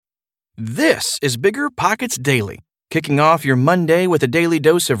This is Bigger Pockets Daily, kicking off your Monday with a daily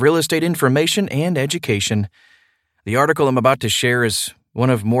dose of real estate information and education. The article I'm about to share is one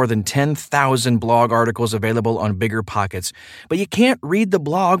of more than 10,000 blog articles available on Bigger Pockets, but you can't read the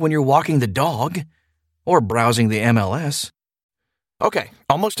blog when you're walking the dog or browsing the MLS. Okay,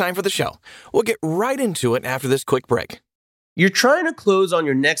 almost time for the show. We'll get right into it after this quick break. You're trying to close on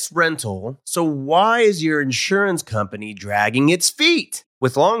your next rental, so why is your insurance company dragging its feet?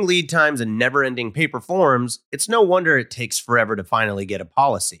 With long lead times and never-ending paper forms, it's no wonder it takes forever to finally get a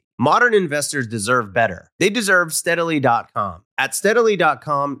policy. Modern investors deserve better. They deserve Steadily.com. At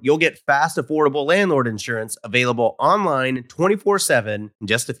Steadily.com, you'll get fast, affordable landlord insurance available online 24/7 in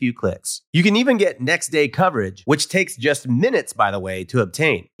just a few clicks. You can even get next-day coverage, which takes just minutes, by the way, to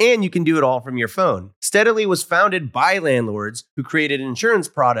obtain. And you can do it all from your phone. Steadily was founded by landlords who created insurance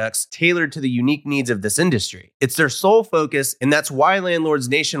products tailored to the unique needs of this industry. It's their sole focus, and that's why landlords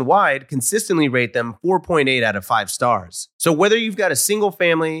nationwide consistently rate them 4.8 out of 5 stars. So whether you've got a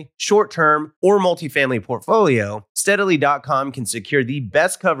single-family, short-term, or multifamily portfolio, Steadily.com can secure the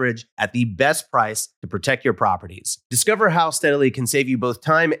best coverage at the best price to protect your properties. Discover how Steadily can save you both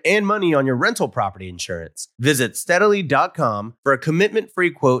time and money on your rental property insurance. Visit Steadily.com for a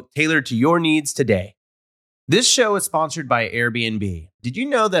commitment-free quote tailored to your needs today. This show is sponsored by Airbnb. Did you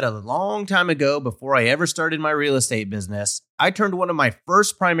know that a long time ago, before I ever started my real estate business, I turned one of my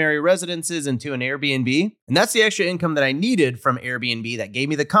first primary residences into an Airbnb? And that's the extra income that I needed from Airbnb that gave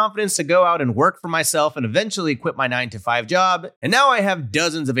me the confidence to go out and work for myself and eventually quit my 9-to-5 job. And now I have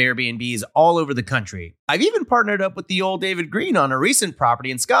dozens of Airbnbs all over the country. I've even partnered up with the old David Green on a recent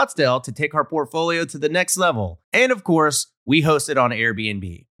property in Scottsdale to take our portfolio to the next level. And of course, we host it on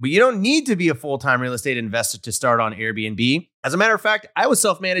Airbnb. But you don't need to be a full-time real estate investor to start on Airbnb. As a matter of fact, I was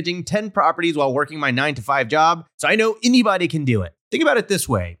self-managing 10 properties while working my 9-to-5 job, so I know anybody can do it. Think about it this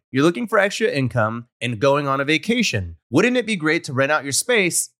way. You're looking for extra income and going on a vacation. Wouldn't it be great to rent out your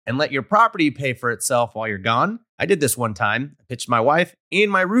space and let your property pay for itself while you're gone? I did this one time. I pitched my wife and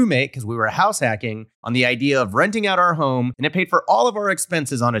my roommate, because we were house hacking, on the idea of renting out our home, and it paid for all of our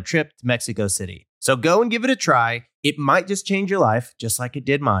expenses on a trip to Mexico City. So go and give it a try. It might just change your life, just like it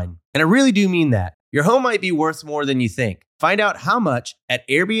did mine. And I really do mean that. Your home might be worth more than you think. Find out how much at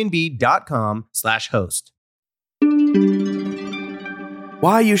airbnb.com/host.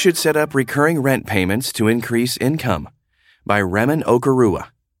 Why you should set up recurring rent payments to increase income by Remen Okarua.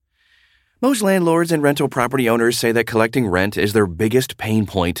 Most landlords and rental property owners say that collecting rent is their biggest pain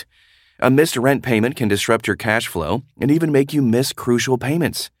point. A missed rent payment can disrupt your cash flow and even make you miss crucial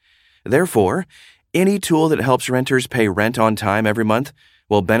payments. Therefore, any tool that helps renters pay rent on time every month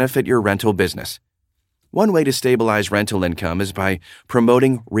will benefit your rental business. One way to stabilize rental income is by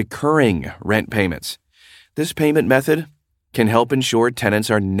promoting recurring rent payments. This payment method can help ensure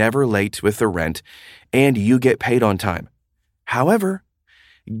tenants are never late with their rent and you get paid on time. However,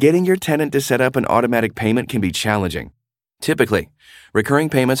 getting your tenant to set up an automatic payment can be challenging. Typically, recurring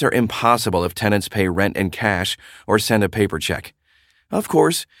payments are impossible if tenants pay rent in cash or send a paper check. Of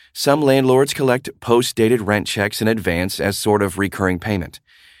course, some landlords collect post-dated rent checks in advance as sort of recurring payment.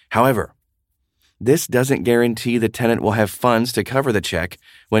 However, this doesn't guarantee the tenant will have funds to cover the check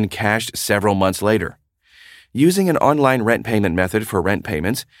when cashed several months later. Using an online rent payment method for rent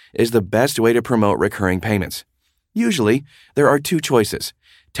payments is the best way to promote recurring payments. Usually, there are 2 choices.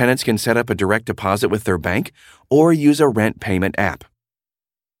 Tenants can set up a direct deposit with their bank or use a rent payment app.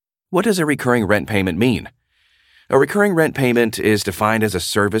 What does a recurring rent payment mean? A recurring rent payment is defined as a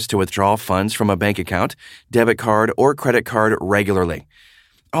service to withdraw funds from a bank account, debit card, or credit card regularly.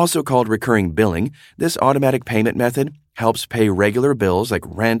 Also called recurring billing, this automatic payment method helps pay regular bills like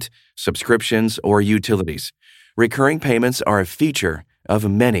rent, subscriptions, or utilities. Recurring payments are a feature of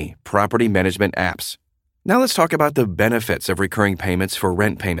many property management apps. Now let's talk about the benefits of recurring payments for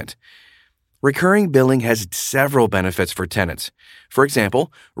rent payment. Recurring billing has several benefits for tenants. For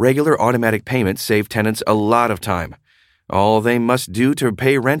example, regular automatic payments save tenants a lot of time. All they must do to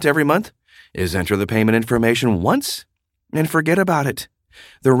pay rent every month is enter the payment information once and forget about it.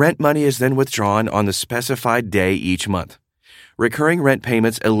 The rent money is then withdrawn on the specified day each month. Recurring rent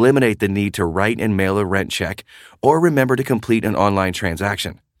payments eliminate the need to write and mail a rent check or remember to complete an online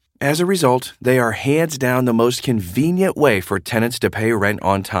transaction. As a result, they are hands down the most convenient way for tenants to pay rent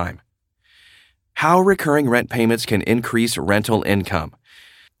on time. How recurring rent payments can increase rental income.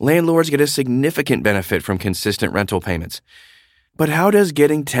 Landlords get a significant benefit from consistent rental payments. But how does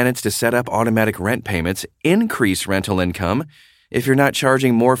getting tenants to set up automatic rent payments increase rental income if you're not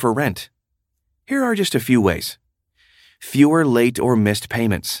charging more for rent? Here are just a few ways. Fewer late or missed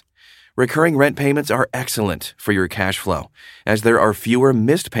payments. Recurring rent payments are excellent for your cash flow, as there are fewer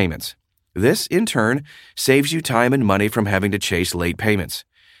missed payments. This, in turn, saves you time and money from having to chase late payments.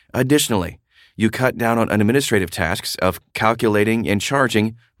 Additionally, you cut down on administrative tasks of calculating and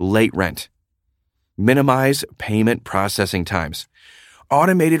charging late rent. Minimize payment processing times.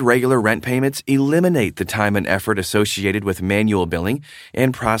 Automated regular rent payments eliminate the time and effort associated with manual billing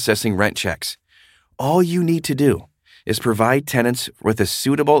and processing rent checks. All you need to do is provide tenants with a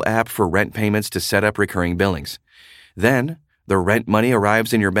suitable app for rent payments to set up recurring billings. Then, the rent money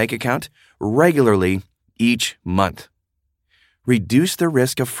arrives in your bank account regularly each month. Reduce the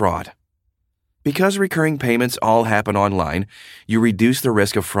risk of fraud. Because recurring payments all happen online, you reduce the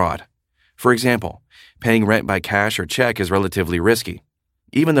risk of fraud. For example, paying rent by cash or check is relatively risky,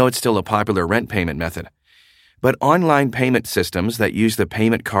 even though it's still a popular rent payment method. But online payment systems that use the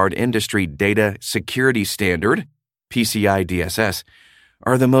Payment Card Industry Data Security Standard, PCI DSS,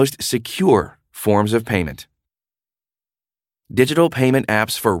 are the most secure forms of payment. Digital payment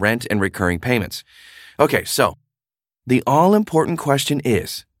apps for rent and recurring payments. Okay, so the all-important question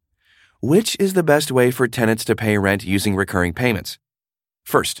is, which is the best way for tenants to pay rent using recurring payments?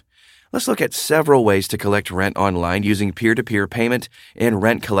 First, let's look at several ways to collect rent online using peer-to-peer payment and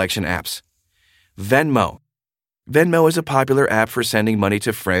rent collection apps. Venmo. Venmo is a popular app for sending money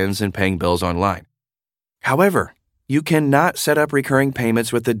to friends and paying bills online. However, you cannot set up recurring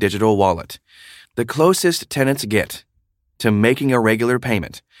payments with the digital wallet. The closest tenants get to making a regular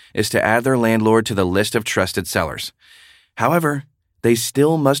payment is to add their landlord to the list of trusted sellers. However, they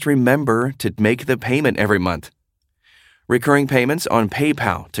still must remember to make the payment every month. Recurring payments on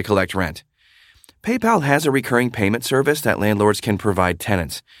PayPal to collect rent. PayPal has a recurring payment service that landlords can provide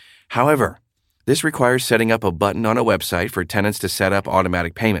tenants. However, this requires setting up a button on a website for tenants to set up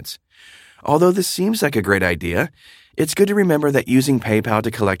automatic payments. Although this seems like a great idea, it's good to remember that using PayPal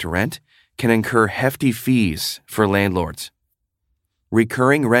to collect rent can incur hefty fees for landlords.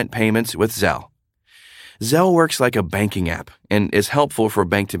 Recurring rent payments with Zelle. Zelle works like a banking app and is helpful for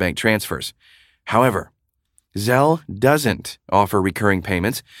bank-to-bank transfers. However, Zelle doesn't offer recurring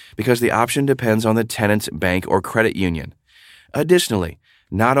payments because the option depends on the tenant's bank or credit union. Additionally,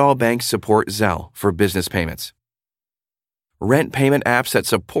 not all banks support Zelle for business payments. Rent payment apps that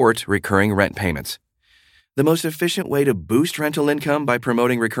support recurring rent payments. The most efficient way to boost rental income by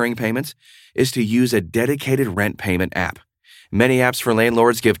promoting recurring payments is to use a dedicated rent payment app. Many apps for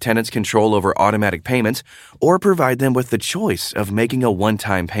landlords give tenants control over automatic payments or provide them with the choice of making a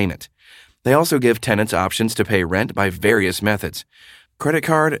one-time payment. They also give tenants options to pay rent by various methods: credit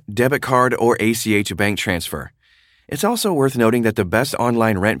card, debit card, or ACH bank transfer. It's also worth noting that the best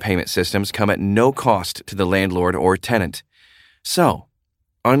online rent payment systems come at no cost to the landlord or tenant. So,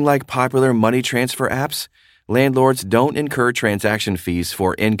 unlike popular money transfer apps, landlords don't incur transaction fees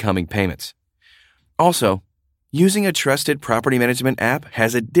for incoming payments. Also, using a trusted property management app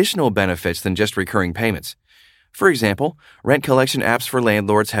has additional benefits than just recurring payments. For example, rent collection apps for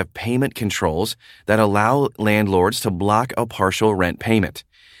landlords have payment controls that allow landlords to block a partial rent payment.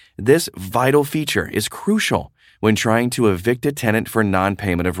 This vital feature is crucial when trying to evict a tenant for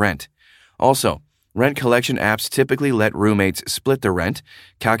non-payment of rent. Also, rent collection apps typically let roommates split the rent,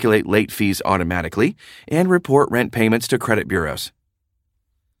 calculate late fees automatically, and report rent payments to credit bureaus.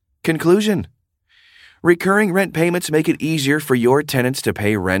 Conclusion: recurring rent payments make it easier for your tenants to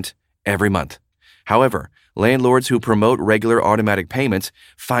pay rent every month. However, landlords who promote regular automatic payments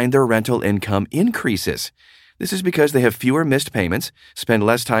find their rental income increases. This is because they have fewer missed payments, spend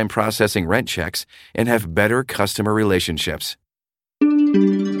less time processing rent checks, and have better customer relationships.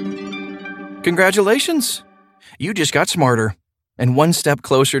 Congratulations! You just got smarter and one step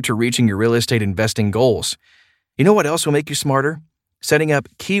closer to reaching your real estate investing goals. You know what else will make you smarter? Setting up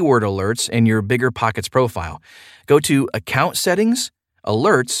keyword alerts in your Bigger Pockets profile. Go to Account Settings,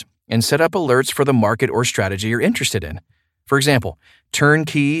 Alerts, and set up alerts for the market or strategy you're interested in. For example,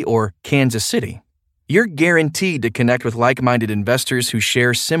 Turnkey or Kansas City. You're guaranteed to connect with like-minded investors who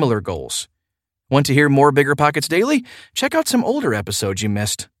share similar goals. Want to hear more Bigger Pockets Daily? Check out some older episodes you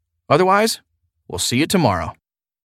missed. Otherwise, we'll see you tomorrow.